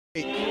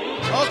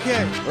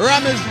Okay,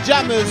 Rammers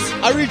Jammers,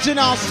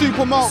 original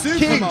Supermo,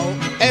 King,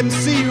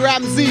 MC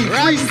Ramzee,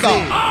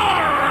 Freestyle.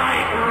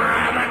 Alright,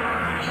 Rabbit,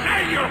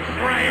 say your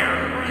prayer.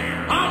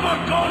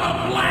 I'm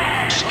gonna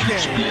blast.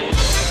 Okay.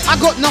 I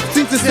got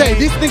nothing to say.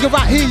 This nigga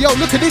right here, yo,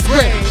 look at this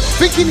brain.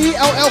 Thinking he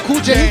LL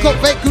Cool J, he got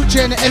fake Gucci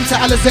and the M to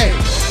Alizé.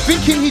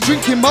 Thinking he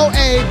drinking Moe,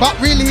 but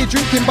really he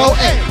drinking Boe.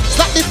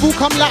 Slap this fool,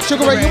 come like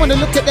Sugar Ray. You wanna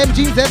look at them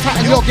jeans, they're tight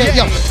and you're gay.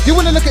 Yo, you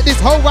wanna look at this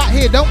hoe right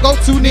here, don't go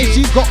too near,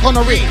 she's got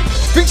gonorrhea.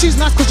 Think she's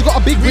nice cause she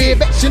got a big rear,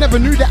 bet she never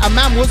knew that a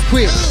man was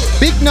queer.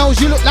 Big nose,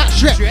 you look like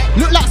Shrek,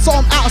 look like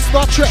something out of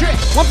Star Trek.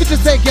 One thing to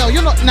say, girl,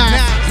 you're not nice.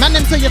 Man,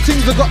 them say your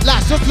things have got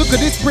lash. Just look at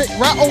this prick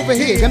right over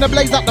here, gonna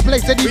blaze up the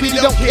place, said he really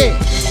don't care.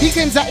 He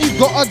claims that he's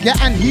got a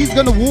get and he's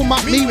gonna warm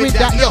up me with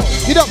that. Yo,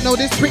 you don't know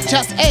this prick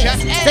chat's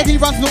ass. Said he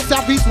runs north,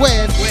 south, east,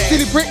 west.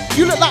 Silly prick,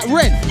 you look like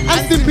Ren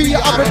and Stimpy,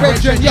 your other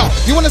brethren. Yo,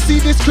 you wanna see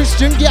this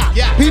Christian gal?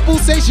 People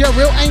say she a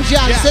real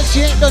angel. Said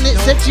she ain't done it,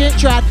 said she ain't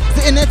tried.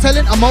 Sitting there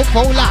telling a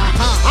mofo lie.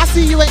 I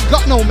see you ain't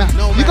got no man.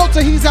 You go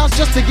to his house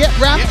just to get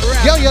rammed.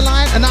 Girl, you're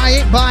lying and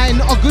I ain't buying.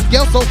 Not a good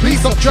girl, so please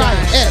stop trying.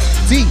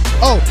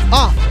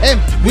 S-T-O-R-M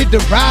with the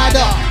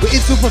rider. We're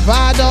into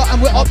provider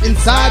and we're up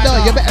inside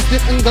her. You better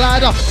slip and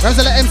glide her.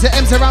 Ramzee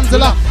MC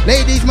Ramzee.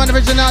 Ladies, man,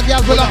 original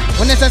gal bulla.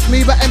 When they test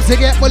me, but MC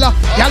get bulla.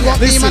 Gal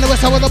want me, man,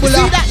 what's with the bulla.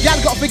 See that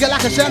gal got a figure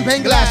like a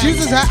champagne glass.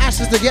 Uses her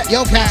ashes to get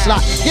your cash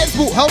like. Gets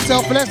booked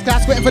hotel for less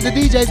class, waiting for the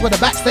DJs with a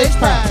backstage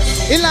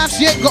pass. In life,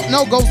 she ain't got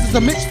no goals. It's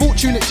a mixed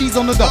fortune that she's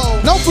on the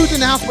dough. No food in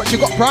the house, but she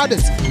got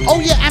Pradas. Oh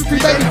yeah, and 3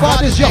 baby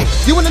fathers, yo.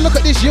 You wanna look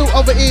at this yo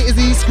over here? Is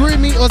he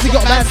screwing me or has he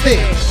got bad stick?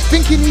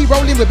 Thinking he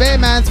rolling with bare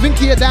mans, think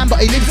he a damn, but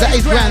he lives at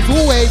his grands.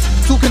 Always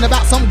talking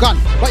about some gun,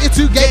 but you're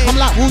too gay, come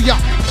like woo ya.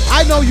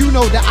 I know you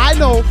know that I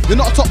know you're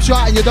not a top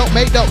shot and you don't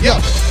make dope, yo.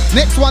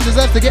 Next one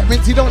deserves to get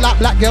rinsed. He don't like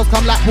black girls,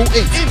 come like Paul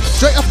Ince.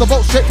 Straight off the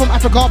boat, straight from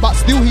Africa, but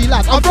still he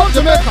lies. I'm from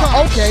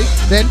Jamaica. Okay,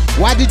 then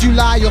why did you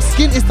lie? Your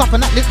skin is tough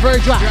and that lip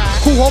very dry.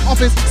 Cool home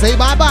office, say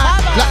bye bye.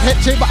 Black head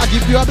shape, but I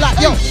give you a black,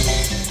 yo.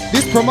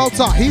 This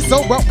promoter, he's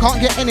so broke,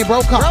 can't get any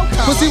broker.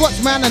 Pussy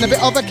watch man and a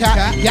bit of a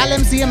cat. Gal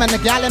MC him and the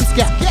gal M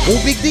scat. All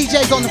big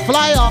DJs on the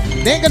flyer,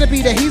 they ain't gonna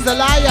be there, he's a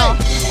liar.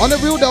 On the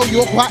real though,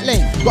 you're quite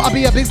lame. Gotta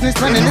be a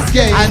businessman in this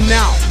game. And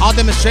now, I'll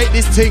demonstrate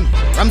this thing.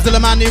 Ramzee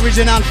man, the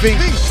original thing.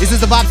 This is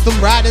the vibes some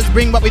riders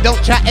bring, but we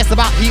don't chat S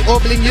about heat or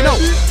bling, you know.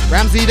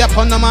 Ramzee up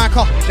on the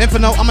marker. Then for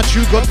now, I'm a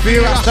true good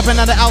fearer. Stepping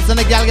out the house and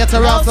the gal get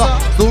a rouser.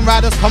 Soon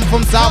riders come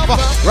from South.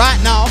 Right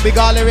now, big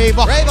all the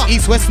raver.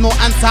 East, West, North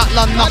and South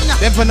London.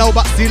 Then for now,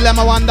 but still them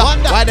I wonder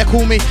why they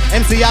call me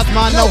MC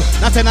Asman. No,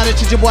 not another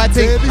chichi boy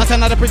thing, not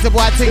another pretty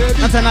boy thing,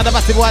 not another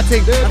batty boy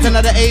thing, not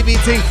another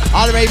AV thing.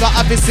 All raver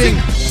happy sing.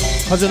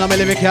 Cause you know me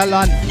lyrical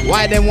land.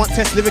 Why them want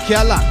test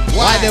lyrical land?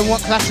 Why them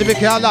want clash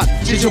lyrical land?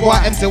 Chichi boy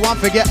MC one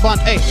forget bun.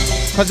 Hey,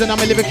 cause you know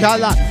me lyrical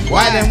land.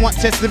 Why them want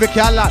test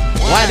lyrical land?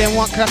 Why them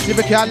want clash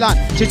lyrical land?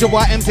 Chichi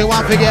boy MC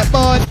one forget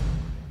bun.